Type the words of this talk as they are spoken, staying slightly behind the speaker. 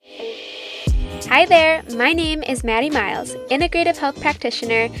Hi there, my name is Maddie Miles, integrative health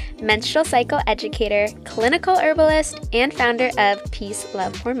practitioner, menstrual cycle educator, clinical herbalist, and founder of Peace,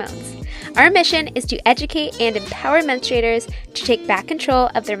 Love, Hormones. Our mission is to educate and empower menstruators to take back control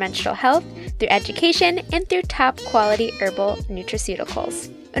of their menstrual health through education and through top quality herbal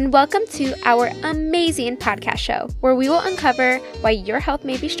nutraceuticals. And welcome to our amazing podcast show, where we will uncover why your health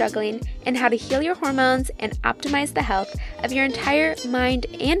may be struggling and how to heal your hormones and optimize the health of your entire mind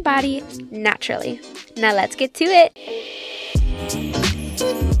and body naturally. Now let's get to it.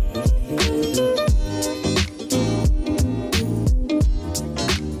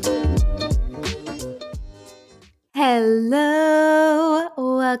 Hello,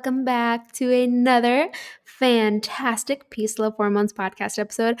 welcome back to another fantastic Peace, Love, Hormones podcast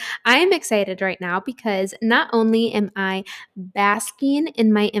episode. I am excited right now because not only am I basking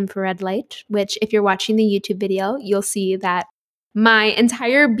in my infrared light, which if you're watching the YouTube video, you'll see that my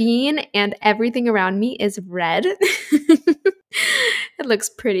entire being and everything around me is red. It looks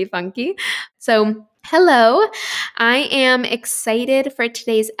pretty funky. So, hello, I am excited for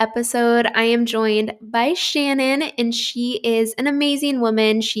today's episode. I am joined by Shannon, and she is an amazing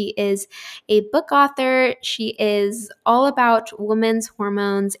woman. She is a book author. She is all about women's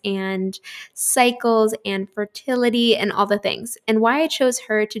hormones and cycles and fertility and all the things. And why I chose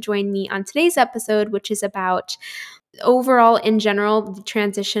her to join me on today's episode, which is about overall, in general, the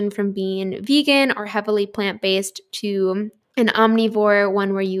transition from being vegan or heavily plant-based to an omnivore,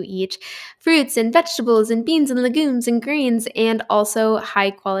 one where you eat fruits and vegetables and beans and legumes and greens and also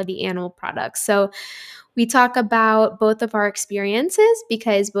high-quality animal products. So we talk about both of our experiences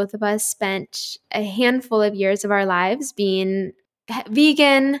because both of us spent a handful of years of our lives being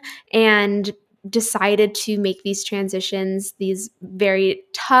vegan and decided to make these transitions, these very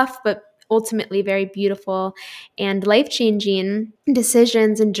tough but ultimately very beautiful and life-changing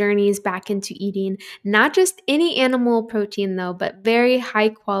decisions and journeys back into eating not just any animal protein though, but very high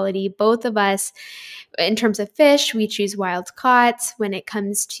quality. Both of us, in terms of fish, we choose wild caught. When it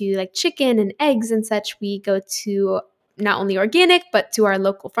comes to like chicken and eggs and such, we go to not only organic, but to our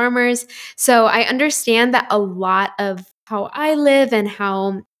local farmers. So I understand that a lot of how I live and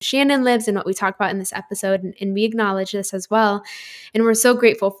how Shannon lives and what we talk about in this episode, and we acknowledge this as well. And we're so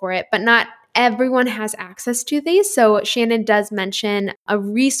grateful for it, but not everyone has access to these. So Shannon does mention a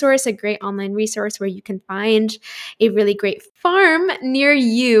resource, a great online resource where you can find a really great farm near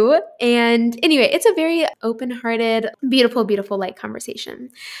you. And anyway, it's a very open-hearted, beautiful, beautiful, light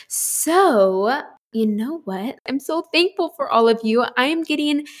conversation. So you know what? I'm so thankful for all of you. I am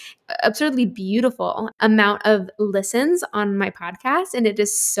getting absurdly beautiful amount of listens on my podcast, and it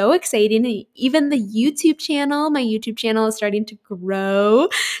is so exciting. Even the YouTube channel, my YouTube channel is starting to grow.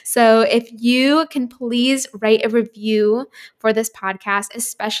 So if you can please write a review for this podcast,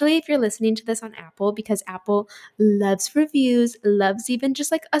 especially if you're listening to this on Apple, because Apple loves reviews, loves even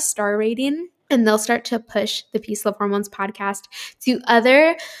just like a star rating, and they'll start to push the Peace, Love, Hormones podcast to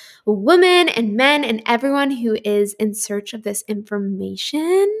other women and men and everyone who is in search of this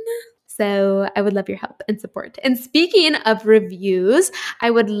information. So I would love your help and support. And speaking of reviews, I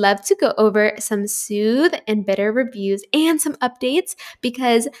would love to go over some Soothe and Bitter reviews and some updates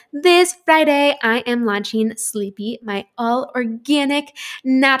because this Friday I am launching Sleepy, my all-organic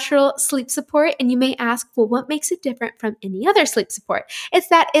natural sleep support. And you may ask, well, what makes it different from any other sleep support? It's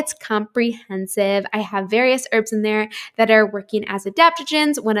that it's comprehensive. I have various herbs in there that are working as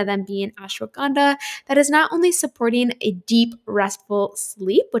adaptogens, one of them being ashwagandha, that is not only supporting a deep, restful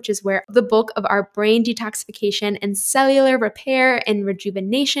sleep, which is where the bulk of our brain detoxification and cellular repair and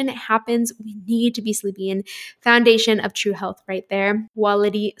rejuvenation happens. We need to be sleeping. Foundation of true health right there.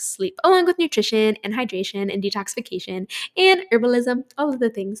 Quality sleep, along with nutrition and hydration and detoxification and herbalism, all of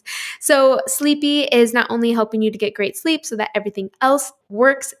the things. So Sleepy is not only helping you to get great sleep so that everything else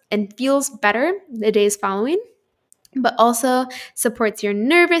works and feels better the days following, but also supports your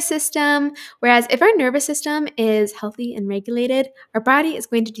nervous system. Whereas if our nervous system is healthy and regulated, our body is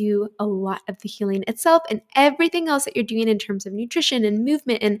going to do a lot of the healing itself, and everything else that you're doing in terms of nutrition and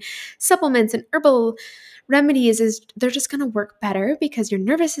movement and supplements and herbal remedies they're just going to work better because your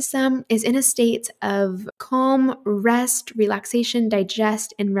nervous system is in a state of calm, rest, relaxation,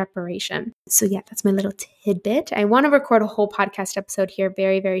 digest, and reparation. So yeah, that's my little tidbit. I want to record a whole podcast episode here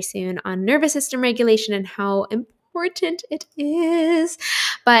very, very soon on nervous system regulation and how important it is.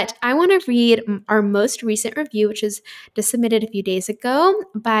 But I want to read our most recent review, which is just submitted a few days ago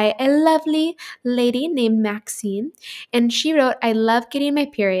by a lovely lady named Maxine. And she wrote, I love getting my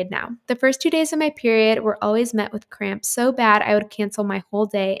period now. The first 2 days of my period were always met with cramps so bad I would cancel my whole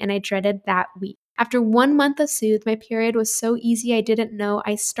day, and I dreaded that week. After 1 month of Soothe, my period was so easy I didn't know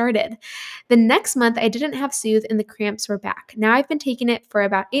I started. The next month, I didn't have Soothe and the cramps were back. Now I've been taking it for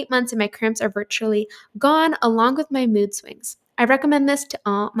about 8 months and my cramps are virtually gone along with my mood swings. I recommend this to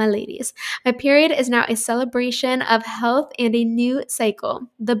all my ladies. My period is now a celebration of health and a new cycle.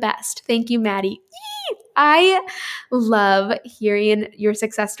 The best. Thank you, Maddie. I love hearing your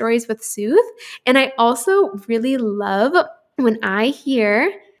success stories with Soothe. And I also really love when I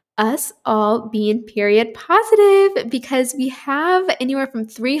hear us all being period positive because we have anywhere from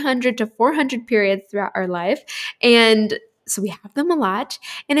 300 to 400 periods throughout our life. And so we have them a lot.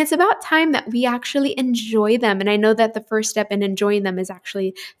 And it's about time that we actually enjoy them. And I know that the first step in enjoying them is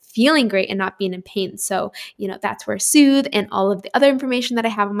actually feeling great and not being in pain. So, that's where Soothe and all of the other information that I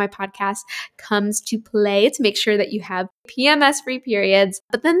have on my podcast comes to play to make sure that you have PMS-free periods,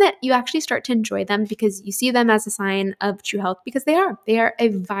 but then that you actually start to enjoy them because you see them as a sign of true health because they are. They are a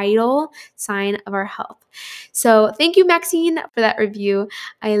vital sign of our health. So thank you, Maxine, for that review.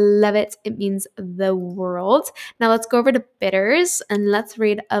 I love it. It means the world. Now let's go over to bitters and let's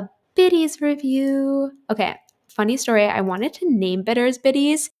read a biddies review. Okay. Funny story, I wanted to name bitters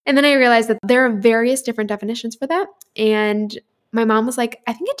biddies, and then I realized that there are various different definitions for that. And my mom was like,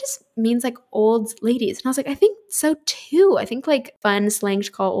 I think it just means like old ladies. And I was like, I think so too. I think like fun slang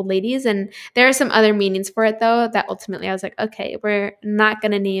to call old ladies. And there are some other meanings for it though, that ultimately I was like, okay, we're not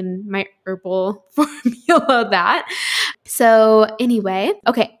going to name my herbal formula that. So anyway,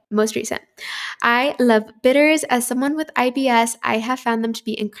 okay, most recent. I love bitters. As someone with IBS, I have found them to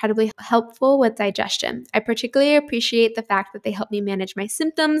be incredibly helpful with digestion. I particularly appreciate the fact that they help me manage my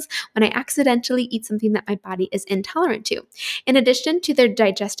symptoms when I accidentally eat something that my body is intolerant to. In addition to their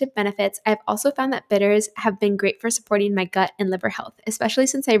digestive benefits, I've also found that bitters have been great for supporting my gut and liver health, especially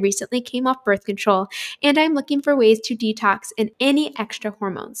since I recently came off birth control and I'm looking for ways to detox and any extra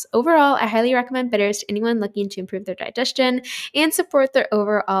hormones. Overall, I highly recommend bitters to anyone looking to improve their digestion and support their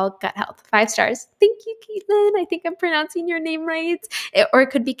overall gut health. 5 stars. Thank you, Caitlin. I think I'm pronouncing your name right. Or it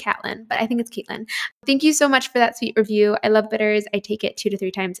could be Catlin, but I think it's Caitlin. Thank you so much for that sweet review. I love bitters. I take it 2 to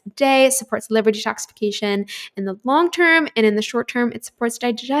 3 times a day. It supports liver detoxification in the long term, and in the short term, it supports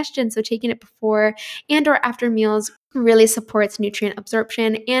digestion. So taking it before and or after meals really supports nutrient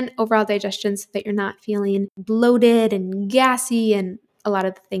absorption and overall digestion so that you're not feeling bloated and gassy and a lot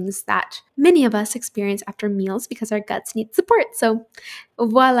of the things that many of us experience after meals because our guts need support. So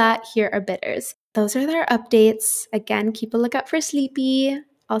voila, here are bitters. Those are their updates. Again, keep a lookout for Sleepy.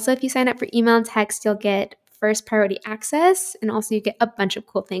 Also, if you sign up for email and text, you'll get first priority access. And also you get a bunch of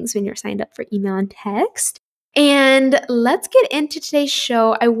cool things when you're signed up for email and text. And let's get into today's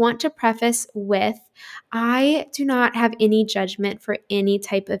show. I want to preface with I do not have any judgment for any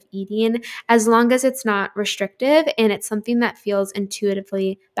type of eating as long as it's not restrictive and it's something that feels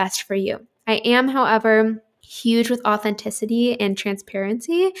intuitively best for you. I am, however, huge with authenticity and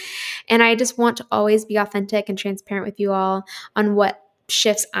transparency, and I just want to always be authentic and transparent with you all on what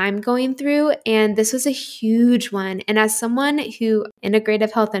shifts I'm going through, and this was a huge one. And as someone who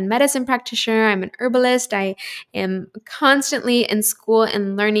integrative health and medicine practitioner, I'm an herbalist. I am constantly in school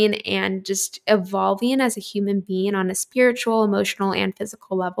and learning and just evolving as a human being on a spiritual, emotional, and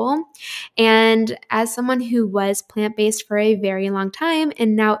physical level. And as someone who was plant-based for a very long time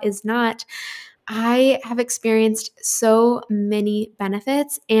and now is not, I have experienced so many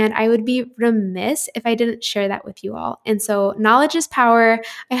benefits, and I would be remiss if I didn't share that with you all. And so knowledge is power.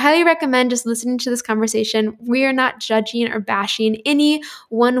 I highly recommend just listening to this conversation. We are not judging or bashing any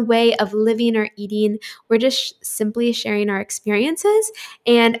one way of living or eating. We're just simply sharing our experiences.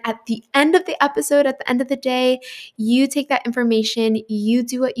 And at the end of the episode, at the end of the day, you take that information, you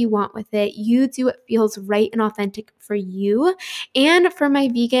do what you want with it, you do what feels right and authentic for you. And for my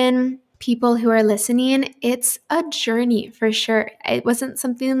vegan people who are listening, it's a journey for sure. It wasn't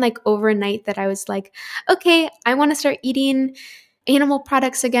something like overnight that I was like, okay, I want to start eating animal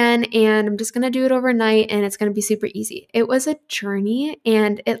products again and I'm just going to do it overnight and it's going to be super easy. It was a journey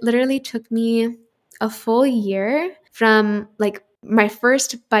and it literally took me a full year from like my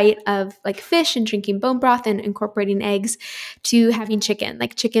first bite of like fish and drinking bone broth and incorporating eggs to having chicken.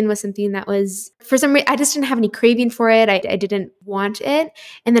 Like chicken was something that was, for some reason, I just didn't have any craving for it. I didn't want it.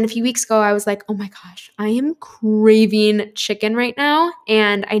 And then a few weeks ago, I was like, oh my gosh, I am craving chicken right now.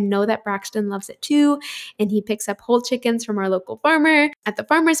 And I know that Braxton loves it too. And he picks up whole chickens from our local farmer at the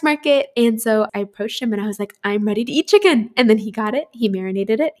farmer's market. And so I approached him and I was like, I'm ready to eat chicken. And then he got it. He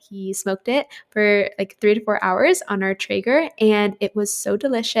marinated it. He smoked it for like 3 to 4 hours on our Traeger. And it was so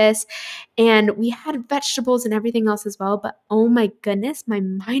delicious. And we had vegetables and everything else as well. But oh my goodness, my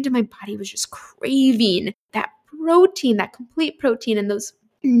mind and my body was just craving that protein, that complete protein, and those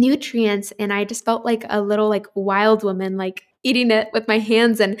nutrients, and I just felt like a little like wild woman, like eating it with my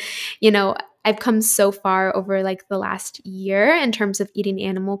hands. And, you know, I've come so far over like the last year in terms of eating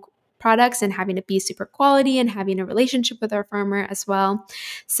animal products and having it be super quality and having a relationship with our farmer as well.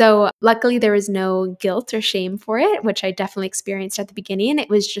 So luckily there was no guilt or shame for it, which I definitely experienced at the beginning. It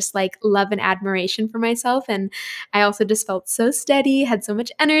was just like love and admiration for myself. And I also just felt so steady, had so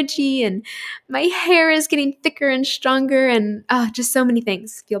much energy, and my hair is getting thicker and stronger, and just so many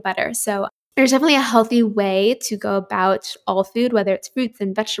things feel better. So there's definitely a healthy way to go about all food, whether it's fruits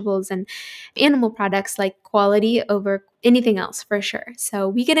and vegetables and animal products, like quality over anything else for sure. So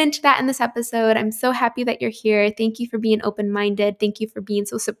we get into that in this episode. I'm so happy that you're here. Thank you for being open-minded. Thank you for being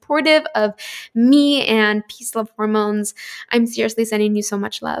so supportive of me and Peace Love Hormones. I'm seriously sending you so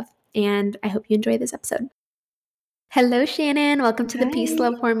much love, and I hope you enjoy this episode. Hello, Shannon. Welcome to the Peace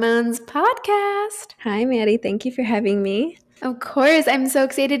Love Hormones podcast. Hi, Maddie. Thank you for having me. Of course. I'm so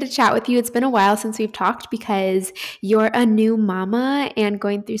excited to chat with you. It's been a while since we've talked because you're a new mama and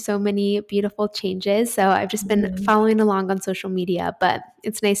going through so many beautiful changes. So I've just been following along on social media, but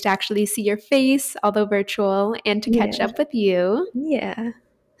it's nice to actually see your face, although virtual, and to catch up with you. Yeah.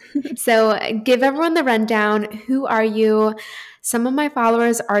 So give everyone the rundown. Who are you? Some of my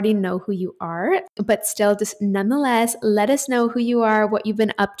followers already know who you are, but still, just nonetheless, let us know who you are, what you've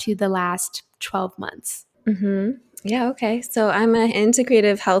been up to the last 12 months. Yeah, okay. So I'm an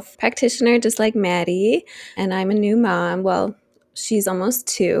integrative health practitioner, just like Maddie, and I'm a new mom. Well, she's almost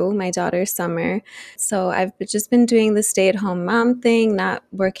 2, my daughter, Summer. So I've just been doing the stay-at-home mom thing, not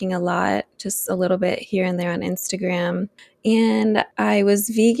working a lot, just a little bit here and there on Instagram. And I was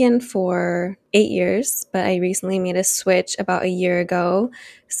vegan for 8 years, but I recently made a switch about a year ago.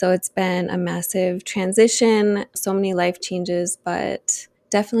 So it's been a massive transition, so many life changes, but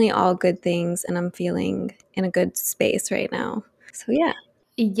definitely all good things, and I'm feeling in a good space right now. So yeah.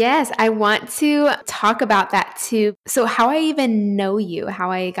 Yes, I want to talk about that too. So, how I even know you, how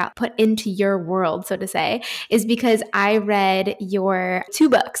I got put into your world, so to say, is because I read your 2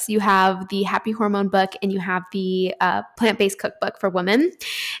 books. You have the Happy Hormone book and you have the plant-based cookbook for women.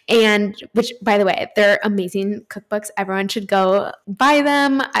 And which, by the way, they're amazing cookbooks. Everyone should go buy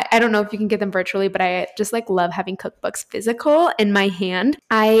them. I don't know if you can get them virtually, but I just like love having cookbooks physical in my hand.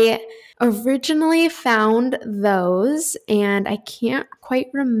 I originally found those, and I can't quite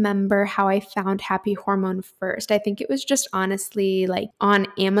remember how I found Happy Hormone first. I think it was just honestly like on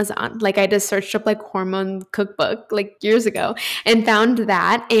Amazon. Like I just searched up like hormone cookbook like years ago and found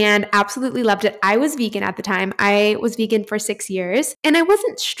that and absolutely loved it. I was vegan at the time. I was vegan for 6 years, and I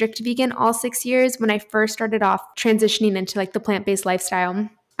wasn't strict vegan all 6 years. When I first started off transitioning into like the plant-based lifestyle,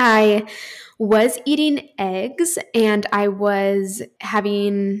 I was eating eggs and I was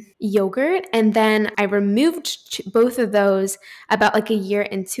having yogurt, and then I removed both of those about like a year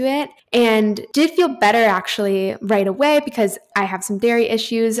into it and did feel better actually right away because I have some dairy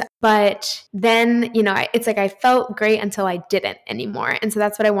issues. But then, you know, it's like I felt great until I didn't anymore. And so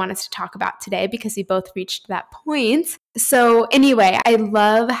that's what I want us to talk about today because we both reached that point. So anyway, I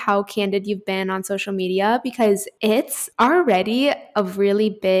love how candid you've been on social media because it's already a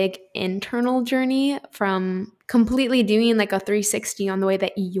really big internal journey from completely doing like a 360 on the way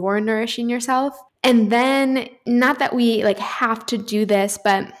that you're nourishing yourself. And then, not that we like have to do this,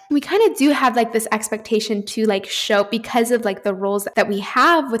 but we kind of do have like this expectation to like show because of like the roles that we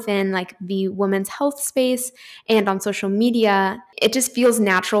have within like the women's health space and on social media. It just feels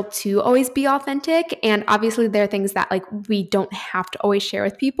natural to always be authentic. And obviously there are things that like we don't have to always share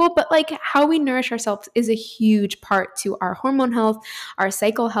with people, but like how we nourish ourselves is a huge part to our hormone health, our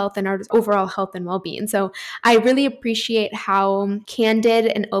cycle health, and our overall health and well-being. So I really appreciate how candid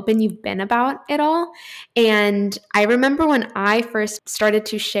and open you've been about it all. And I remember when I first started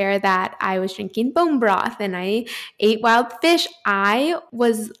to share that I was drinking bone broth and I ate wild fish, I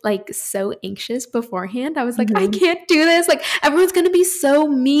was like so anxious beforehand. I was like, I can't do this. Like everyone's going to be so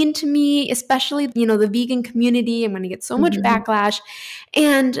mean to me, especially, you know, the vegan community. I'm going to get so much backlash.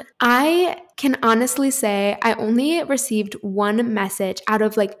 And I can honestly say I only received one message out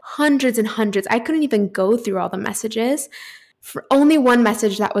of like hundreds and hundreds. I couldn't even go through all the messages. For only one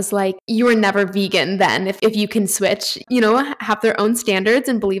message that was like, you were never vegan then if you can switch, you know, have their own standards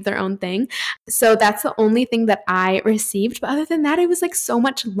and believe their own thing. So that's the only thing that I received. But other than that, it was like so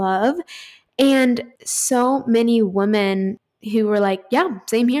much love and so many women who were like, yeah,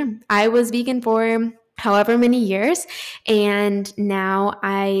 same here. I was vegan for however many years, and now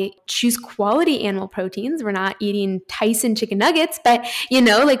I choose quality animal proteins. We're not eating Tyson chicken nuggets, but you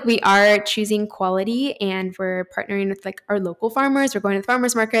know, like we are choosing quality and we're partnering with like our local farmers. We're going to the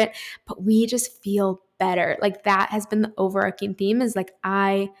farmers market, but we just feel better. Like that has been the overarching theme is like,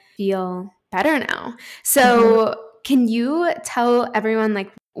 I feel better now. So can you tell everyone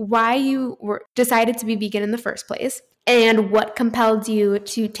like why you were decided to be vegan in the first place and what compelled you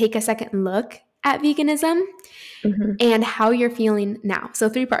to take a second look at veganism and how you're feeling now? So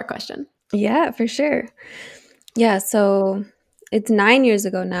 3-part question. Yeah, for sure. Yeah, so it's 9 years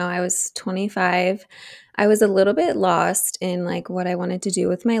ago now. I was 25. I was a little bit lost in like what I wanted to do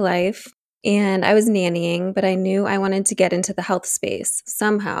with my life. And I was nannying, but I knew I wanted to get into the health space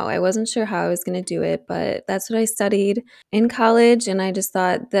somehow. I wasn't sure how I was going to do it, but that's what I studied in college. And I just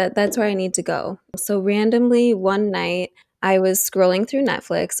thought that that's where I need to go. So randomly one night, I was scrolling through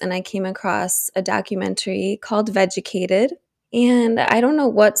Netflix and I came across a documentary called Vegucated. And I don't know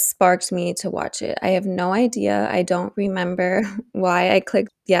what sparked me to watch it. I have no idea. I don't remember why I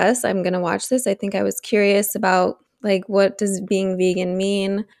clicked yes, I'm going to watch this. I think I was curious about like what does being vegan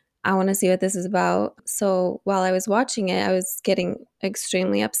mean? I want to see what this is about. So while I was watching it, I was getting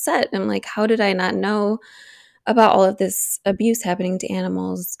extremely upset. I'm like, how did I not know about all of this abuse happening to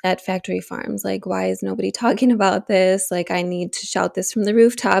animals at factory farms? Like, why is nobody talking about this? Like, I need to shout this from the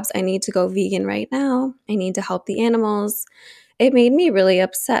rooftops. I need to go vegan right now. I need to help the animals. It made me really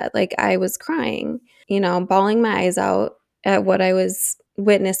upset. Like, I was crying, bawling my eyes out at what I was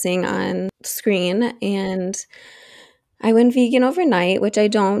witnessing on screen. And I went vegan overnight, which I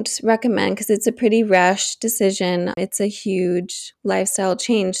don't recommend because it's a pretty rash decision. It's a huge lifestyle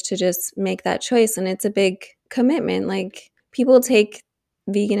change to just make that choice. And it's a big commitment. Like, people take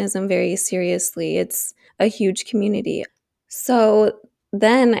veganism very seriously, it's a huge community. So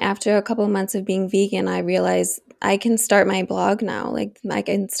then, after a couple of months of being vegan, I realized I can start my blog now. Like, I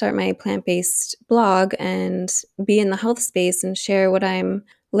can start my plant based blog and be in the health space and share what I'm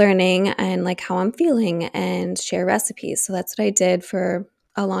learning and like how I'm feeling and share recipes. So that's what I did for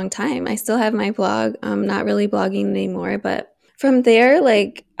a long time. I still have my blog. I'm not really blogging anymore, but from there,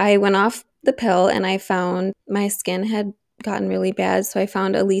 like I went off the pill and I found my skin had gotten really bad. So I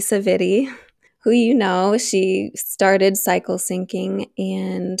found Elisa Vitti, who she started cycle syncing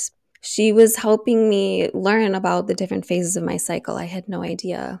and she was helping me learn about the different phases of my cycle. I had no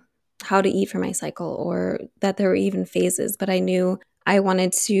idea how to eat for my cycle or that there were even phases, but I knew I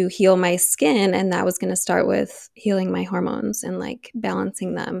wanted to heal my skin, and that was going to start with healing my hormones and like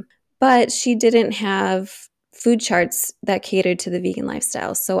balancing them. But she didn't have food charts that catered to the vegan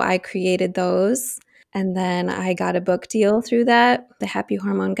lifestyle. So I created those. And then I got a book deal through that, the Happy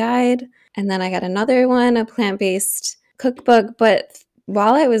Hormone Guide. And then I got another one, a plant based cookbook. But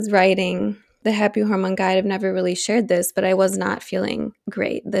while I was writing the Happy Hormone Guide, I've never really shared this, but I was not feeling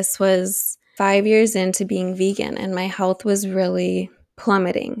great. This was 5 years into being vegan, and my health was really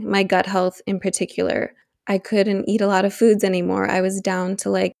plummeting, my gut health in particular. I couldn't eat a lot of foods anymore. I was down to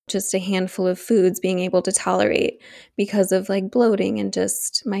like just a handful of foods being able to tolerate because of like bloating and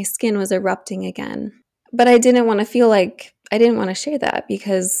just my skin was erupting again. But I didn't want to share that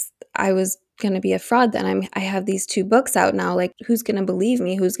because I was going to be a fraud then. I have these 2 books out now. Like, who's going to believe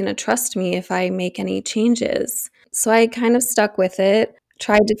me? Who's going to trust me if I make any changes? So I kind of stuck with it,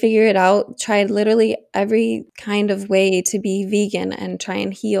 tried to figure it out, tried literally every kind of way to be vegan and try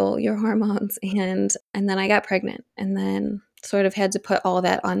and heal your hormones. And then I got pregnant and then sort of had to put all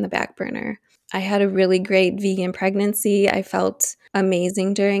that on the back burner. I had a really great vegan pregnancy. I felt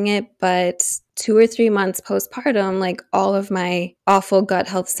amazing during it, but 2 or 3 months postpartum, like all of my awful gut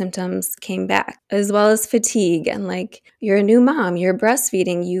health symptoms came back, as well as fatigue. And like, you're a new mom, you're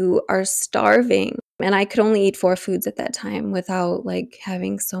breastfeeding, you are starving. And I could only eat 4 foods at that time without like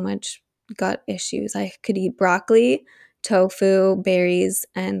having so much gut issues. I could eat broccoli, tofu, berries,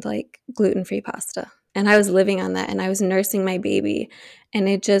 and like gluten-free pasta. And I was living on that and I was nursing my baby. And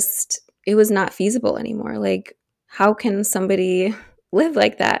it was not feasible anymore. Like, how can somebody live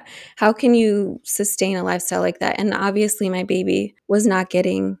like that? How can you sustain a lifestyle like that? And obviously, my baby was not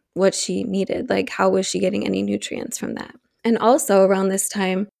getting what she needed. Like, how was she getting any nutrients from that? And also, around this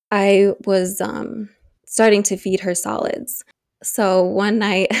time, I was starting to feed her solids. So one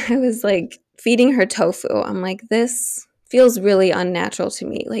night, I was like feeding her tofu. I'm like, this feels really unnatural to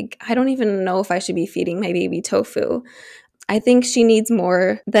me. Like, I don't even know if I should be feeding my baby tofu. I think she needs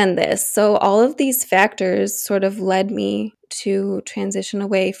more than this. So all of these factors sort of led me to transition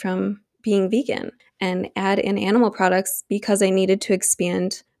away from being vegan and add in animal products because I needed to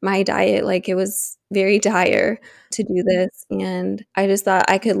expand my diet. Like, it was very dire to do this. And I just thought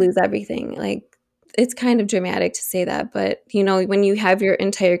I could lose everything. Like, it's kind of dramatic to say that, but when you have your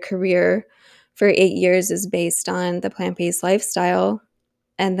entire career for 8 years is based on the plant-based lifestyle,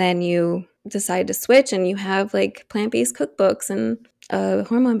 and then you decide to switch and you have like plant-based cookbooks and a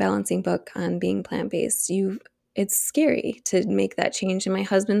hormone balancing book on being plant-based. It's scary to make that change. And my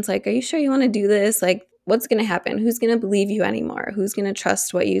husband's like, "Are you sure you want to do this? Like, what's going to happen? Who's going to believe you anymore? Who's going to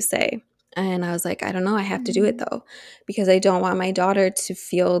trust what you say?" And I was like, "I don't know. I have to do it though, because I don't want my daughter to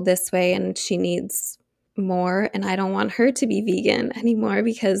feel this way and she needs more. And I don't want her to be vegan anymore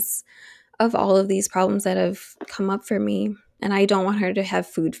because of all of these problems that have come up for me. And I don't want her to have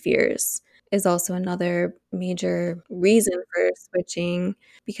food fears," is also another major reason for switching,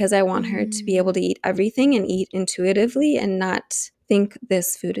 because I want her to be able to eat everything and eat intuitively and not think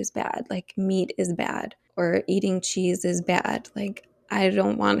this food is bad, like meat is bad or eating cheese is bad. Like, I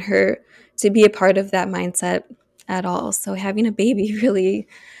don't want her to be a part of that mindset at all. So having a baby really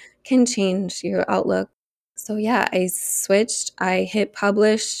can change your outlook. So yeah, I switched. I hit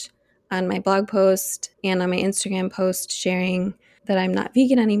publish on my blog post and on my Instagram post sharing that I'm not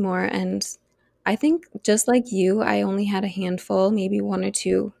vegan anymore. And I think just like you, I only had a handful, maybe one or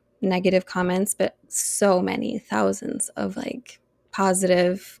two negative comments, but so many thousands of like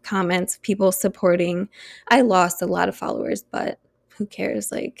positive comments, people supporting. I lost a lot of followers, but who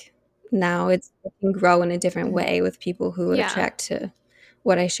cares? Like, now it can grow in a different way with people who Yeah. attract to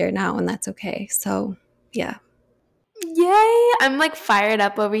what I share now, and that's okay. So, yeah. Yay! I'm like fired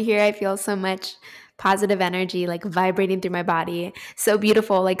up over here. I feel so much positive energy like vibrating through my body. So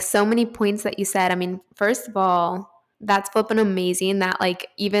beautiful. Like so many points that you said. I mean, first of all, that's flipping amazing that like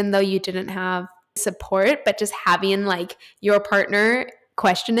even though you didn't have support, but just having like your partner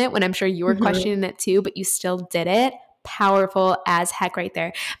question it when I'm sure you were Mhm. questioning it too, but you still did it. Powerful as heck right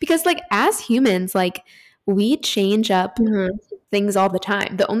there. Because like as humans, like we change up Mhm. things all the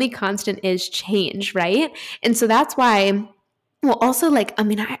time. The only constant is change, right? And so that's why, well, also, like, I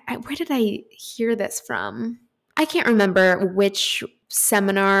mean, where did I hear this from? I can't remember which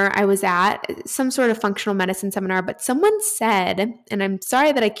seminar I was at, some sort of functional medicine seminar, but someone said, and I'm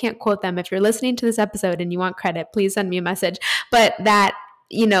sorry that I can't quote them. If you're listening to this episode and you want credit, please send me a message. But that,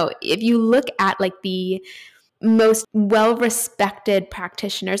 you know, if you look at like the most well respected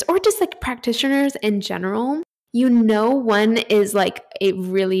practitioners or just like practitioners in general, you know, one is like a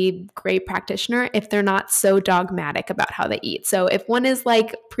really great practitioner if they're not so dogmatic about how they eat. So if one is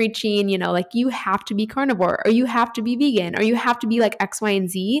like preaching, you know, like you have to be carnivore or you have to be vegan or you have to be like X, Y, and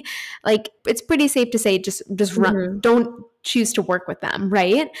Z, like it's pretty safe to say just run, Mhm. don't choose to work with them,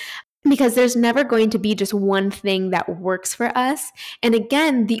 right? Because there's never going to be just one thing that works for us. And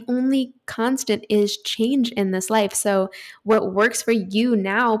again, the only constant is change in this life. So what works for you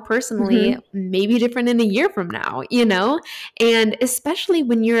now personally Mhm. may be different in a year from now, you know? And especially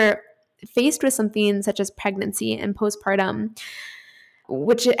when you're faced with something such as pregnancy and postpartum,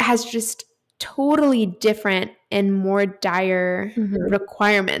 which it has just totally different and more dire Mhm.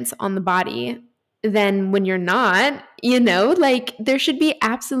 requirements on the body than when you're not, you know, like there should be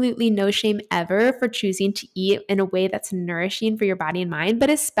absolutely no shame ever for choosing to eat in a way that's nourishing for your body and mind, but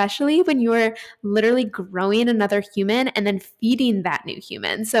especially when you're literally growing another human and then feeding that new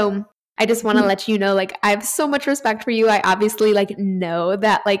human. So I just want to let you know, like, I have so much respect for you. I obviously like know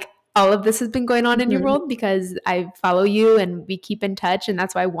that like all of this has been going on in your Mhm. world because I follow you and we keep in touch. And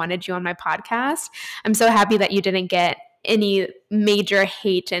that's why I wanted you on my podcast. I'm so happy that you didn't get any major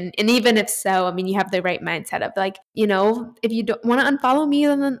hate. And even if so, I mean, you have the right mindset of like, you know, if you don't want to unfollow me,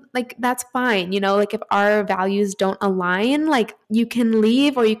 then like, that's fine. You know, like if our values don't align, like you can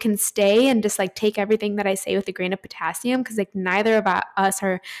leave or you can stay and just like take everything that I say with a grain of potassium. Cause like neither of us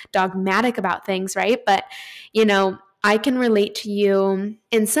are dogmatic about things. Right. But, you know, I can relate to you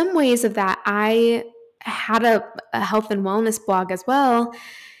in some ways of that. I had a health and wellness blog as well.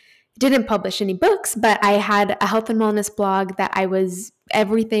 Didn't publish any books, but I had a health and wellness blog that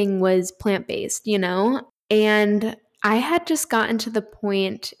everything was plant based, you know? And I had just gotten to the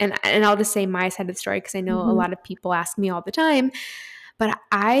point, and I'll just say my side of the story because I know a Mhm. lot of people ask me all the time, but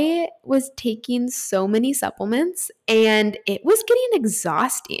I was taking so many supplements and it was getting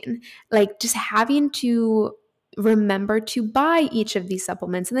exhausting. Like just having to remember to buy each of these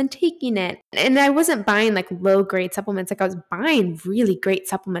supplements and then taking it. And I wasn't buying like low grade supplements, like I was buying really great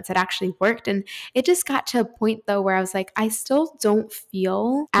supplements that actually worked. And it just got to a point though where I was like, I still don't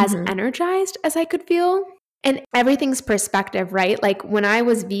feel as Mhm. energized as I could feel. And everything's perspective, right? Like when I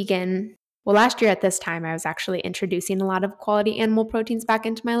was vegan, well, last year at this time, I was actually introducing a lot of quality animal proteins back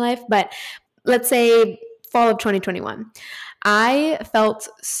into my life. But let's say fall of 2021, I felt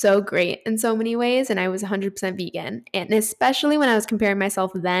so great in so many ways, and I was 100% vegan. And especially when I was comparing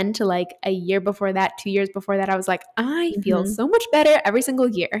myself then to like a year before that, 2 years before that, I was like, I feel Mhm. so much better every single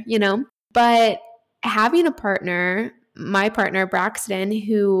year, you know? But having a partner my partner, Braxton,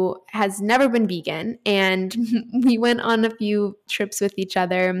 who has never been vegan. And we went on a few trips with each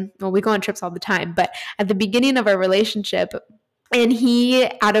other. Well, we go on trips all the time, but at the beginning of our relationship, and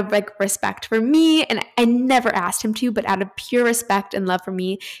he, out of like respect for me, and I never asked him to, but out of pure respect and love for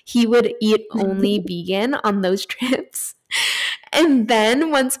me, he would eat only vegan on those trips. And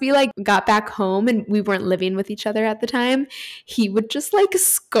then once we like got back home and we weren't living with each other at the time, he would just like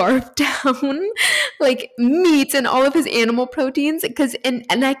scarf down like meats and all of his animal proteins because and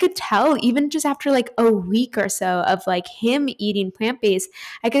I could tell even just after like a week or so of like him eating plant-based,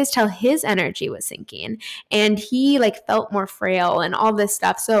 I could just tell his energy was sinking and he like felt more frail and all this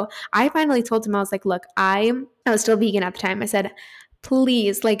stuff. So I finally told him, I was like, look, I was still vegan at the time. I said,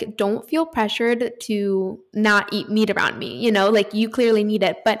 please, like, don't feel pressured to not eat meat around me, you know, like you clearly need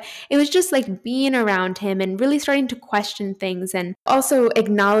it. But it was just like being around him and really starting to question things and also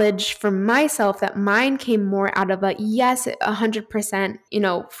acknowledge for myself that mine came more out of a yes, 100%, you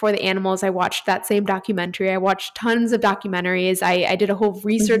know, for the animals. I watched that same documentary. I watched tons of documentaries. I did a whole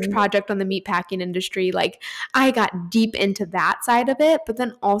research project on the meatpacking industry. Like I got deep into that side of it. But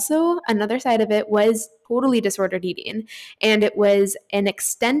then also another side of it was totally disordered eating. And it was an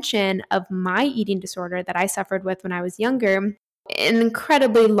extension of my eating disorder that I suffered with when I was younger, an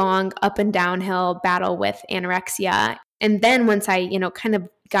incredibly long up and downhill battle with anorexia. And then once I, you know, kind of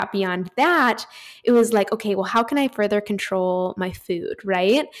got beyond that, it was like, okay, well, how can I further control my food,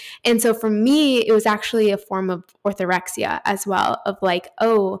 right? And so for me, it was actually a form of orthorexia as well, of like,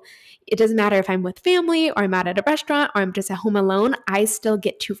 oh, it doesn't matter if I'm with family or I'm out at a restaurant or I'm just at home alone, I still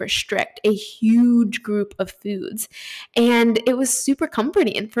get to restrict a huge group of foods. And it was super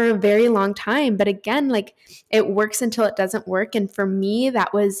comforting for a very long time. But again, like it works until it doesn't work. And for me,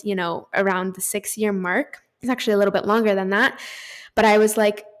 that was, you know, around the 6-year mark. It's actually a little bit longer than that. But I was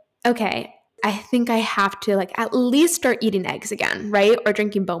like, okay, I think I have to like at least start eating eggs again, right? Or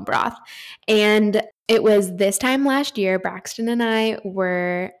drinking bone broth. And it was this time last year, Braxton and I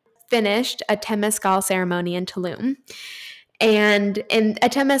were finished a Temescal ceremony in Tulum. And in a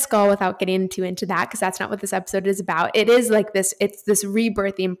Temescal, without getting too into that, because that's not what this episode is about, it is like this, it's this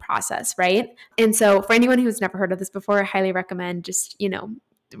rebirthing process, right? And so for anyone who's never heard of this before, I highly recommend just, you know,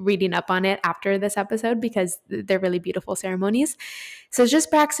 reading up on it after this episode because they're really beautiful ceremonies. So it's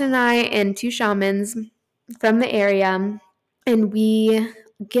just Braxton and I and 2 shamans from the area, and we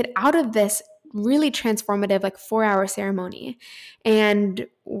get out of this really transformative like 4-hour ceremony and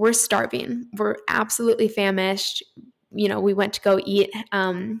we're starving. We're absolutely famished. You know, we went to go eat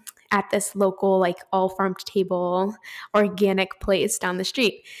at this local like all farm to table organic place down the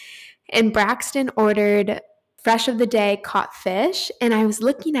street. And Braxton ordered fresh of the day caught fish. And I was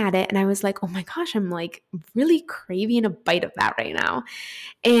looking at it and I was like, oh my gosh, I'm like really craving a bite of that right now.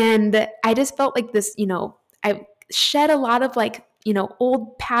 And I just felt like this, you know, I shed a lot of like, you know,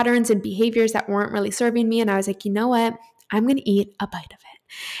 old patterns and behaviors that weren't really serving me. And I was like, you know what? I'm going to eat a bite of it.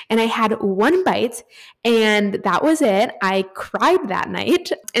 And I had one bite and that was it. I cried that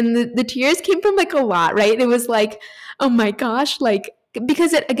night and the tears came from like a lot, right? It was like, oh my gosh, like,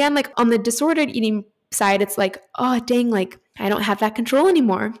 because it, again, like on the disordered eating side, it's like, oh dang, like I don't have that control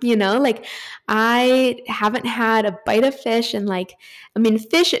anymore, you know, like I haven't had a bite of fish and like, I mean,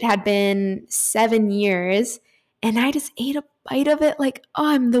 fish, it had been 7 years and I just ate a bite of it like, oh,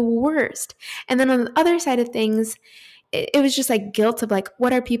 I'm the worst. And then on the other side of things, it was just like guilt of like,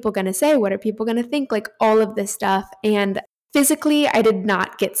 what are people going to say? What are people going to think? Like all of this stuff. And physically, I did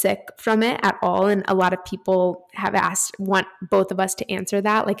not get sick from it at all. And a lot of people have want both of us to answer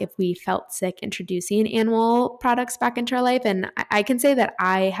that, like if we felt sick introducing animal products back into our life. And I can say that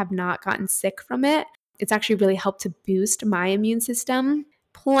I have not gotten sick from it. It's actually really helped to boost my immune system.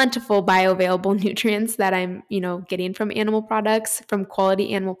 Plentiful bioavailable nutrients that I'm, you know, getting from animal products, from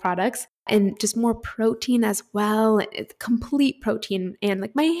quality animal products, and just more protein as well. It's complete protein. And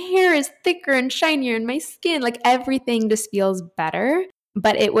like my hair is thicker and shinier and my skin, like everything just feels better.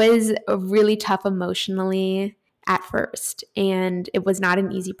 But it was really tough emotionally at first. And it was not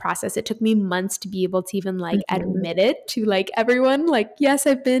an easy process. It took me months to be able to even like admit it to like everyone, like, yes,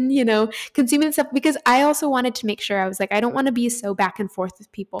 I've been, you know, consuming stuff because I also wanted to make sure I was like, I don't want to be so back and forth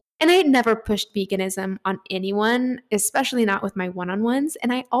with people. And I had never pushed veganism on anyone, especially not with my one-on-ones.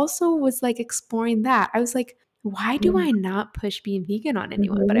 And I also was like exploring that. I was like, why do I not push being vegan on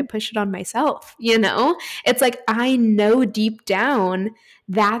anyone, but I push it on myself? You know, it's like, I know deep down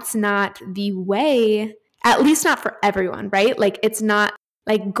that's not the way, at least not for everyone, right? Like it's not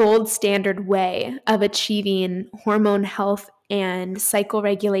like gold standard way of achieving hormone health and cycle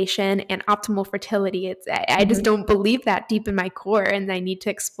regulation and optimal fertility. I just don't believe that deep in my core and I need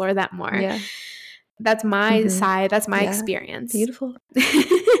to explore that more. Yeah. That's my Mhm. side. That's my Yeah. experience. Beautiful.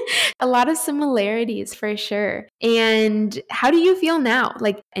 A lot of similarities for sure. And how do you feel now?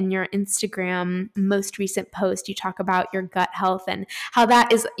 Like in your Instagram most recent post, you talk about your gut health and how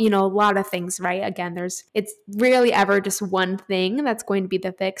that is, a lot of things, right? Again, it's rarely ever just one thing that's going to be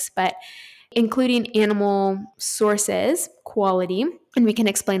the fix, but including animal sources, quality, and we can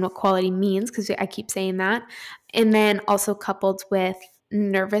explain what quality means because I keep saying that. And then also coupled with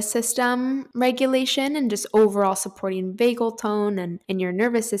nervous system regulation and just overall supporting vagal tone and your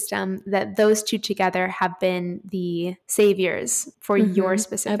nervous system, that those two together have been the saviors for your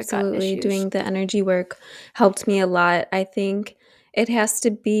specific gut Absolutely. issues. Doing the energy work helped me a lot. I think it has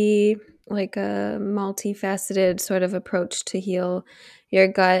to be like a multifaceted sort of approach to heal your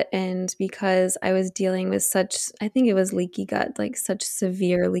gut. And because I was dealing with I think it was leaky gut, like such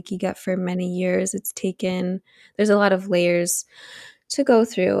severe leaky gut for many years, there's a lot of layers to go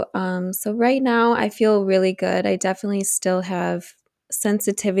through. So right now I feel really good. I definitely still have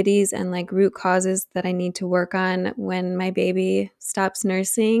sensitivities and like root causes that I need to work on when my baby stops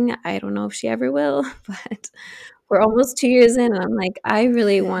nursing. I don't know if she ever will, but we're almost 2 years in and I'm like, I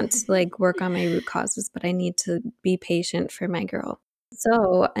really want to like work on my root causes, but I need to be patient for my girl.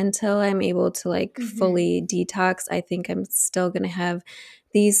 So until I'm able to like Mhm. fully detox, I think I'm still going to have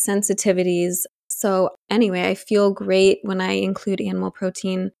these sensitivities. So anyway, I feel great when I include animal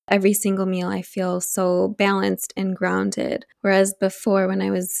protein. Every single meal, I feel so balanced and grounded. Whereas before, when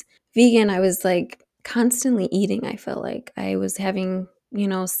I was vegan, I was like constantly eating. I felt like I was having,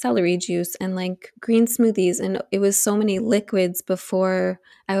 celery juice and like green smoothies. And it was so many liquids before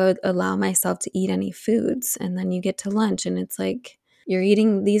I would allow myself to eat any foods. And then you get to lunch and it's like, you're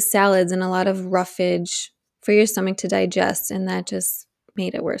eating these salads and a lot of roughage for your stomach to digest. And that just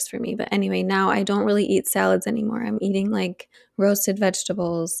made it worse for me. But anyway, now I don't really eat salads anymore. I'm eating like roasted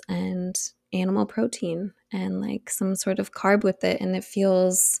vegetables and animal protein and like some sort of carb with it. And it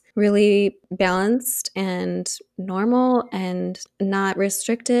feels really balanced and normal and not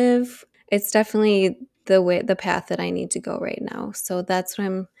restrictive. It's definitely the path that I need to go right now. So that's what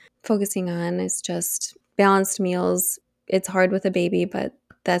I'm focusing on, is just balanced meals. It's hard with a baby, but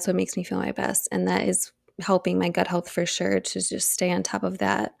that's what makes me feel my best. And that is helping my gut health for sure, to just stay on top of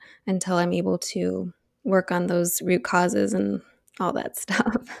that until I'm able to work on those root causes and all that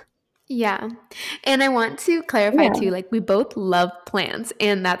stuff. Yeah. And I want to clarify Yeah. too, like we both love plants.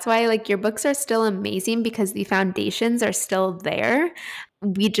 And that's why like your books are still amazing because the foundations are still there.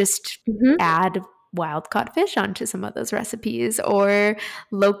 We just Hmm. add wild caught fish onto some of those recipes or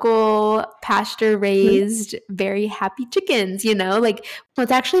local pasture raised, very happy chickens, Like, well,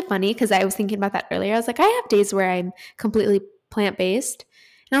 it's actually funny because I was thinking about that earlier. I was like, I have days where I'm completely plant based.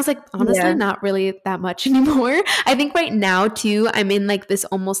 And I was like, honestly, Yeah. not really that much anymore. I think right now, too, I'm in like this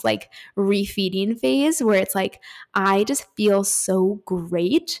almost like refeeding phase where it's like, I just feel so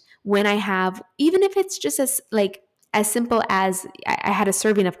great when I have, even if it's just as simple as I had a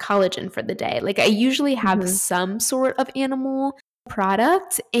serving of collagen for the day. Like I usually have Hmm. some sort of animal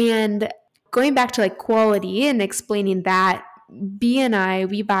product. And going back to like quality and explaining that, B and I,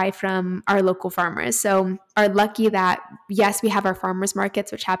 we buy from our local farmers. So are lucky that yes, we have our farmers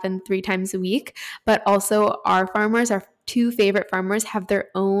markets, which happen 3 times a week, but also our farmers, our two favorite farmers, have their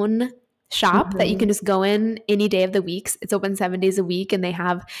own shop that you Hmm. can just go in any day of the week. It's open 7 days a week, and they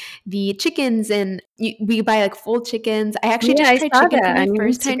have the chickens, and we buy like full chickens. I actually Yeah, just I tried saw chicken for that my on your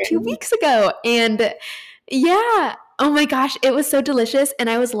first time two Instagram. weeks ago, and yeah. Oh my gosh, it was so delicious. And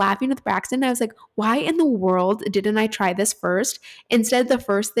I was laughing with Braxton. I was like, why in the world didn't I try this first? Instead, the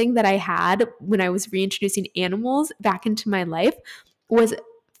first thing that I had when I was reintroducing animals back into my life was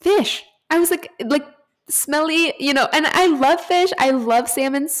fish. I was like smelly, and I love fish. I love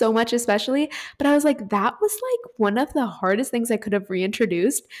salmon so much, especially. But I was like, that was like one of the hardest things I could have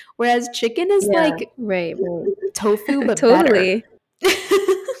reintroduced. Whereas chicken is Yeah, like right, tofu, right. but better. Totally.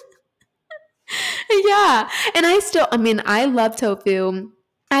 Yeah. And I mean, I love tofu.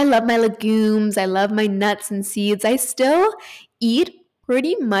 I love my legumes. I love my nuts and seeds. I still eat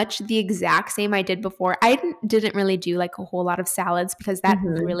pretty much the exact same I did before. I didn't really do like a whole lot of salads because that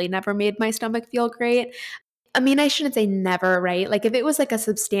Hmm. really never made my stomach feel great. I mean, I shouldn't say never, right? Like if it was like a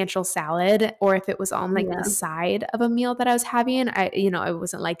substantial salad or if it was on like the Yeah. side of a meal that I was having, I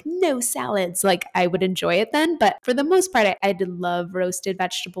wasn't like no salads. Like I would enjoy it then, but for the most part, I did love roasted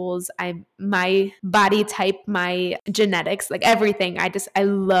vegetables. My body type, my genetics, like everything. I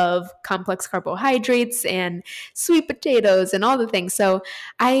love complex carbohydrates and sweet potatoes and all the things. So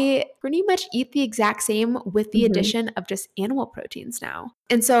I pretty much eat the exact same with the Hmm. addition of just animal proteins now.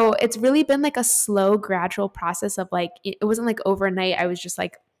 And so it's really been like a slow, gradual process of like, it wasn't like overnight. I was just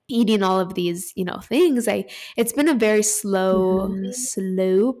like eating all of these, things, it's been a very slow, Mhm.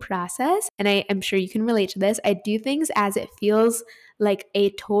 slow process. And I'm sure you can relate to this. I do things as it feels like a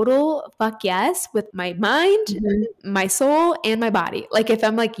total fuck yes with my mind, Mhm. my soul, and my body. Like if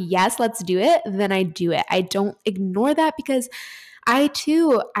I'm like, yes, let's do it, then I do it. I don't ignore that because I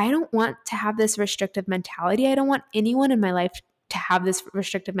don't want to have this restrictive mentality. I don't want anyone in my life to have this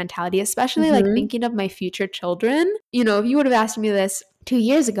restrictive mentality, especially like Mhm. thinking of my future children. If you would have asked me this 2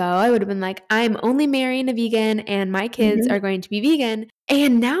 years ago, I would have been like, I'm only marrying a vegan and my kids Mhm. are going to be vegan.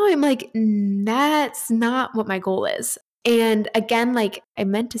 And now I'm like, that's not what my goal is. And again, like I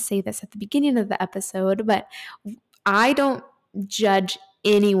meant to say this at the beginning of the episode, but I don't judge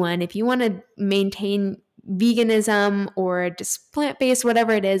anyone. If you want to maintain veganism or just plant based,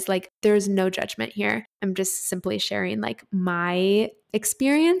 whatever it is, like there's no judgment here. I'm just simply sharing like my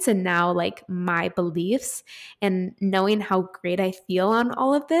experience and now like my beliefs and knowing how great I feel on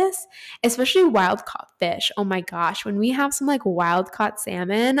all of this, especially wild caught fish. Oh my gosh, when we have some like wild caught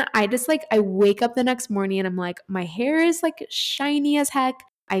salmon, I wake up the next morning and I'm like, my hair is like shiny as heck.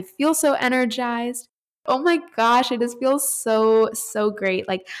 I feel so energized. Oh my gosh, it just feels so, so great.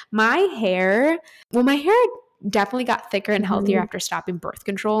 Like my hair definitely got thicker and healthier Mhm. after stopping birth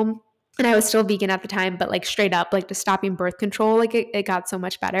control. And I was still vegan at the time, but like straight up, like just stopping birth control, like it got so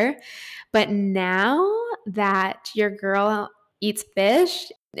much better. But now that your girl eats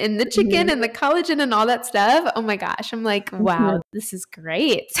fish and the chicken Mhm. and the collagen and all that stuff, oh my gosh, I'm like, Mhm. wow, this is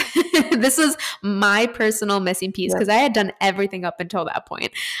great. This was my personal missing piece Yep. because I had done everything up until that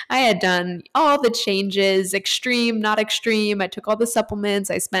point. I had done all the changes, extreme, not extreme. I took all the supplements.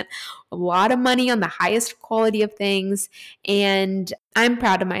 I spent a lot of money on the highest quality of things. And I'm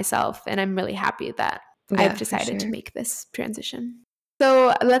proud of myself and I'm really happy that I've Yeah, for decided to sure. make this transition.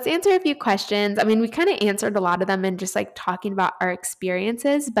 So let's answer a few questions. I mean, we kind of answered a lot of them in just like talking about our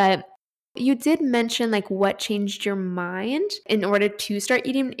experiences, but you did mention like what changed your mind in order to start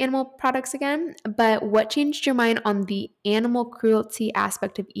eating animal products again, but what changed your mind on the animal cruelty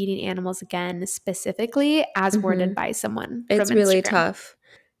aspect of eating animals again, specifically as worded Mhm. by someone from It's really Instagram? tough.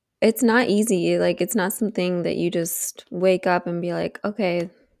 It's not easy, like, it's not something that you just wake up and be like, "Okay,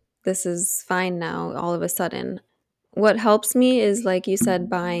 this is fine now," all of a sudden. What helps me is, like you said,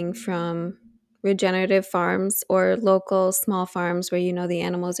 buying from regenerative farms or local small farms where you know the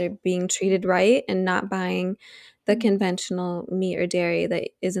animals are being treated right and not buying the conventional meat or dairy that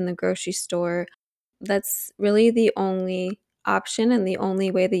is in the grocery store. That's really the only option and the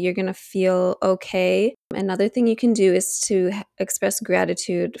only way that you're going to feel okay. Another thing you can do is to express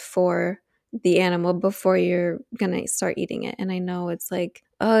gratitude for the animal before you're going to start eating it. And I know it's like,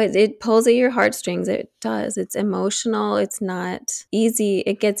 oh, it pulls at your heartstrings. It does. It's emotional. It's not easy.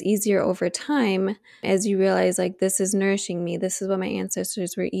 It gets easier over time as you realize, like, this is nourishing me. This is what my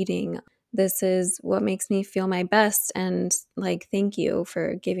ancestors were eating. This is what makes me feel my best, and like, thank you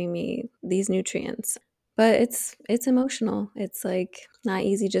for giving me these nutrients. But it's emotional. It's like not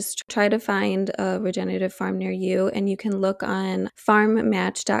easy. Just try to find a regenerative farm near you, and you can look on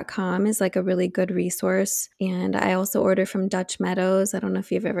farmmatch.com is like a really good resource. And I also order from Dutch Meadows. I don't know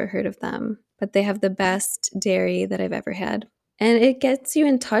if you've ever heard of them, but they have the best dairy that I've ever had. And it gets you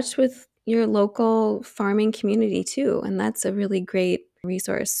in touch with your local farming community too. And that's a really great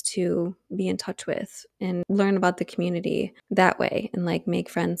resource to be in touch with and learn about the community that way and like make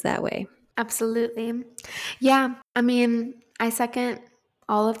friends that way. Absolutely. Yeah. I mean, I second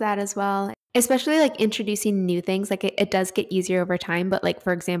all of that as well, especially like introducing new things. Like it does get easier over time. But, like,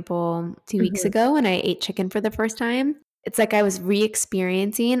 for example, 2 weeks Mhm. ago when I ate chicken for the first time, it's like I was re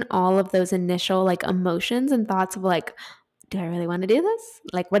experiencing all of those initial like emotions and thoughts of like, do I really want to do this?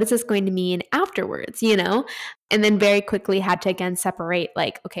 Like, what is this going to mean afterwards, And then very quickly had to again separate,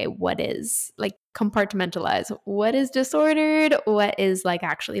 like, okay, what is like compartmentalize? What is disordered? What is like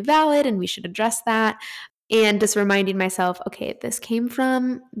actually valid? And we should address that. And just reminding myself, okay, this came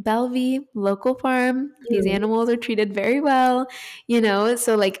from Bellevue, local farm. These Mm. animals are treated very well,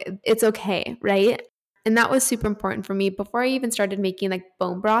 So, like, it's okay, right? And that was super important for me before I even started making like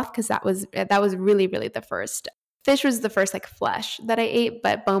bone broth, because that was really, really the first. Fish was the first like flesh that I ate,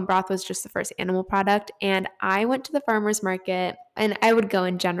 but bone broth was just the first animal product. And I went to the farmer's market, and I would go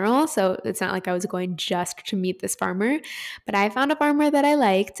in general. So it's not like I was going just to meet this farmer, but I found a farmer that I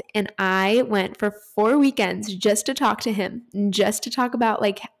liked, and I went for 4 weekends just to talk to him, just to talk about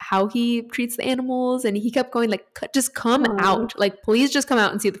like how he treats the animals. And he kept going like, just come Aw. out, like, please just come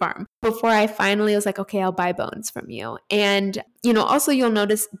out and see the farm, before I finally was like, okay, I'll buy bones from you. And, also you'll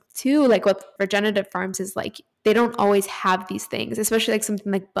notice too, like with regenerative farms is like, they don't always have these things, especially like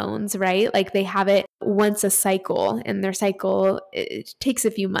something like bones, right? Like they have it once a cycle, and their cycle it takes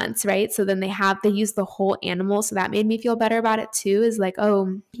a few months, right? So then they use the whole animal. So that made me feel better about it too, is like,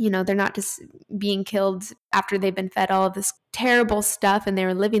 oh, they're not just being killed after they've been fed all of this terrible stuff and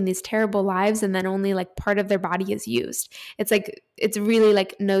they're living these terrible lives and then only like part of their body is used. It's like, it's really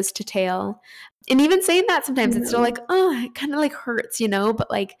like nose to tail. And even saying that sometimes it's still like, oh, it kind of like hurts,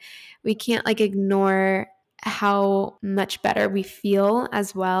 but like we can't like ignore how much better we feel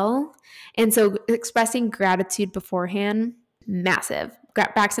as well. And so expressing gratitude beforehand, massive.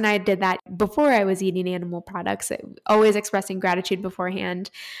 Bax and I did that before I was eating animal products, always expressing gratitude beforehand,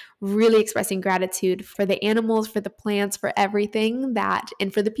 really expressing gratitude for the animals, for the plants, for everything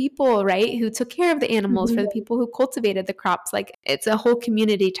and for the people, right, who took care of the animals, for the people who cultivated the crops. Like it's a whole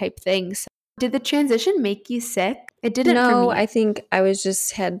community type thing. So did the transition make you sick? It didn't for No, me. I think I was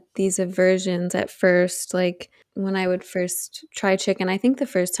just had these aversions at first. Like when I would first try chicken, I think the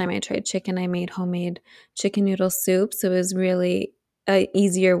first time I tried chicken, I made homemade chicken noodle soup. So it was really a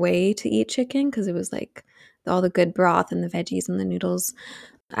easier way to eat chicken because it was like all the good broth and the veggies and the noodles.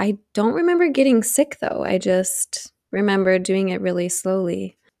 I don't remember getting sick though. I just remember doing it really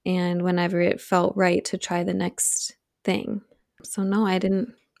slowly and whenever it felt right to try the next thing. So no, I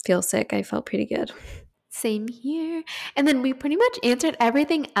didn't feel sick. I felt pretty good. Same here. And then we pretty much answered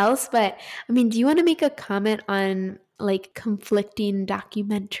everything else. But I mean, do you want to make a comment on like conflicting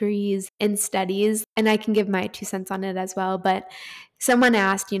documentaries and studies? And I can give my 2 cents on it as well. But someone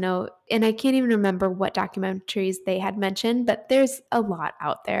asked, and I can't even remember what documentaries they had mentioned, but there's a lot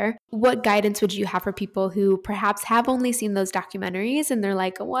out there. What guidance would you have for people who perhaps have only seen those documentaries and they're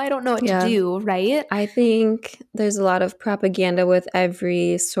like, well, I don't know what to do, right? I think there's a lot of propaganda with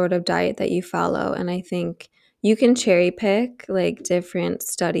every sort of diet that you follow. And I think you can cherry pick like different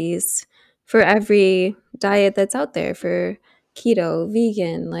studies for every diet that's out there for keto,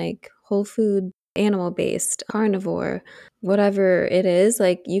 vegan, like whole food, animal based, carnivore, whatever it is,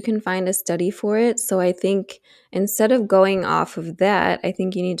 like you can find a study for it. So I think instead of going off of that, I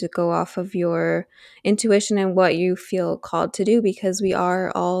think you need to go off of your intuition and what you feel called to do because we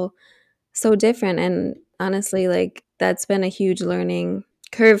are all so different. And honestly, like that's been a huge learning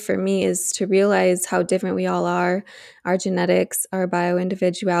curve for me is to realize how different we all are, our genetics, our bio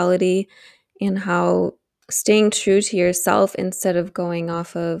individuality, and how staying true to yourself instead of going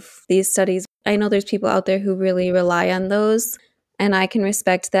off of these studies. I know there's people out there who really rely on those, and I can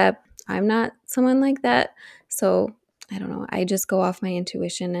respect that. I'm not someone like that. So I don't know. I just go off my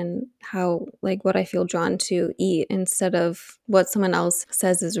intuition and how, like, what I feel drawn to eat instead of what someone else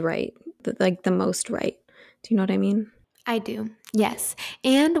says is right, like the most right. Do you know what I mean? I do. Yes.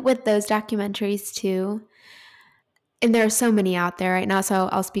 And with those documentaries too, and there are so many out there right now, so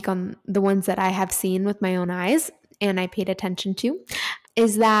I'll speak on the ones that I have seen with my own eyes and I paid attention to,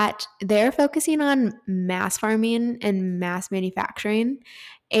 is that they're focusing on mass farming and mass manufacturing.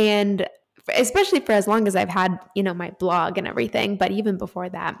 And especially for as long as I've had, my blog and everything, but even before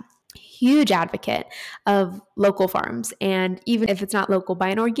that, huge advocate of local farms. And even if it's not local, buy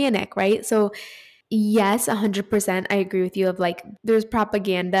an organic, right? So yes, 100%. I agree with you of like, there's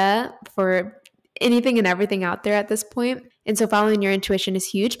propaganda for anything and everything out there at this point. And so following your intuition is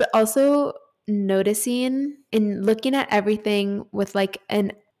huge, but also noticing and looking at everything with like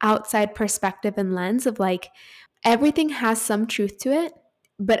an outside perspective and lens of like, everything has some truth to it,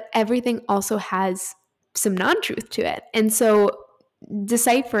 but everything also has some non-truth to it. And so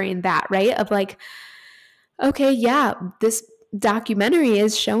deciphering that, right? Of like, okay, yeah, this documentary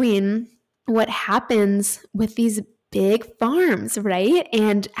is showing what happens with these big farms, right?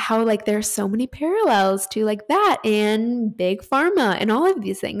 And how like there's so many parallels to like that and big pharma and all of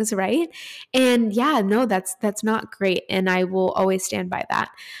these things, right? And yeah, no, that's not great, and I will always stand by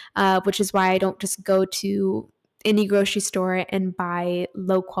that, which is why I don't just go to any grocery store and buy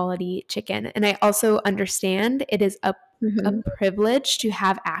low quality chicken. And I also understand it is a privilege to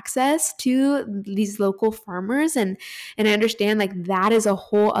have access to these local farmers, and I understand like that is a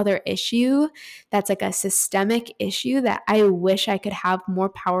whole other issue that's like a systemic issue that I wish I could have more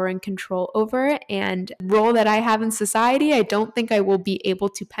power and control over, and role that I have in society. I don't think I will be able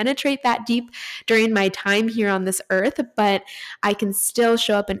to penetrate that deep during my time here on this earth, but I can still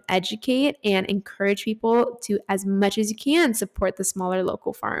show up and educate and encourage people to, as much as you can, support the smaller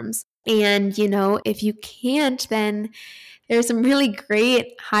local farms. And, if you can't, then there's some really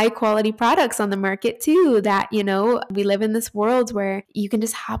great high quality products on the market too that, we live in this world where you can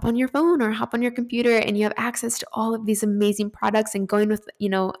just hop on your phone or hop on your computer and you have access to all of these amazing products, and going with,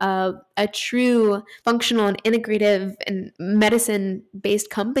 a true functional and integrative and medicine based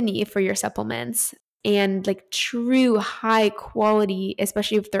company for your supplements. and like true high quality,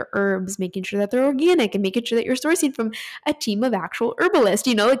 especially if they're herbs, making sure that they're organic and making sure that you're sourcing from a team of actual herbalists,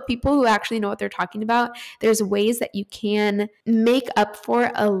 like people who actually know what they're talking about. There's ways that you can make up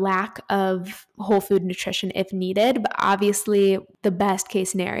for a lack of whole food nutrition if needed. But obviously, the best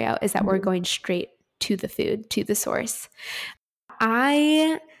case scenario is that we're going straight to the food, to the source.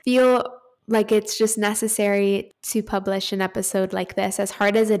 I feel like it's just necessary to publish an episode like this, as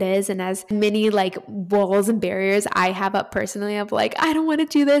hard as it is, and as many like walls and barriers I have up personally of like, I don't want to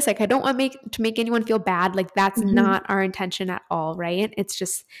do this. Like, I don't want to make anyone feel bad. Like, that's not our intention at all, right? It's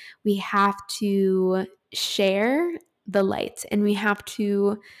just, we have to share the light and we have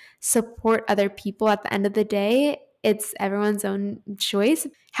to support other people. At the end of the day, it's everyone's own choice,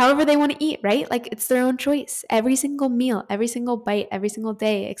 however they want to eat, right? Like, it's their own choice. Every single meal, every single bite, every single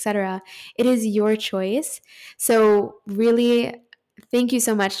day, etc. It is your choice. So really, thank you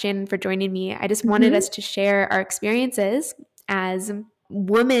so much, Shannon, for joining me. I just wanted us to share our experiences as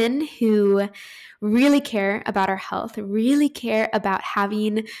women who really care about our health, really care about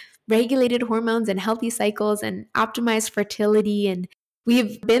having regulated hormones and healthy cycles and optimized fertility. And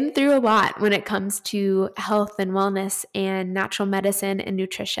we've been through a lot when it comes to health and wellness and natural medicine and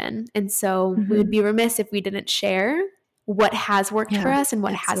nutrition. And so we would be remiss if we didn't share what has worked for us and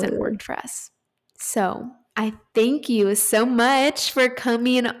what hasn't worked for us. So I thank you so much for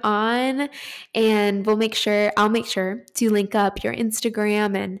coming on, and I'll make sure to link up your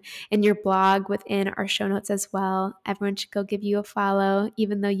Instagram and your blog within our show notes as well. Everyone should go give you a follow,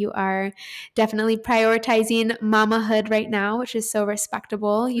 even though you are definitely prioritizing mamahood right now, which is so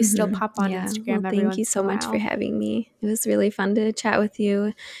respectable. You still pop on Instagram every once in a while. Thank you so much for having me. It was really fun to chat with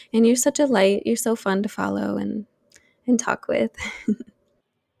you, and you're such a light. You're so fun to follow and talk with.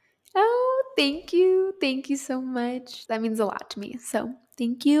 Oh, thank you. Thank you so much. That means a lot to me. So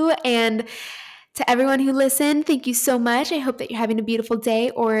thank you. And to everyone who listened, thank you so much. I hope that you're having a beautiful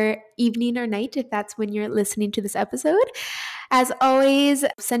day or evening or night if that's when you're listening to this episode. As always,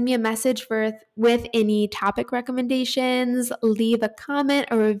 send me a message with any topic recommendations, leave a comment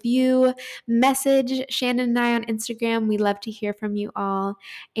or review, message Shannon and I on Instagram. We love to hear from you all.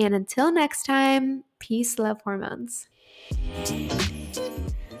 And until next time, peace, love, hormones.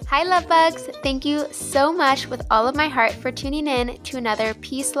 Hi, love bugs. Thank you so much with all of my heart for tuning in to another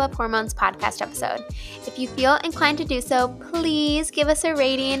Peace, Love, Hormones podcast episode. If you feel inclined to do so, please give us a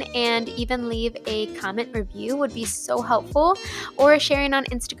rating and even leave a comment review would be so helpful, or sharing on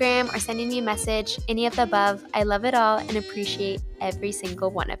Instagram or sending me a message, any of the above. I love it all and appreciate every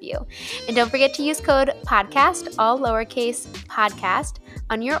single one of you. And don't forget to use code PODCAST, all lowercase podcast,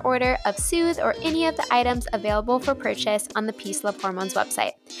 on your order of Soothe or any of the items available for purchase on the Peace Love Hormones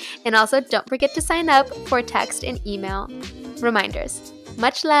website. And also don't forget to sign up for text and email reminders.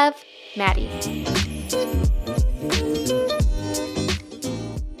 Much love, Maddie.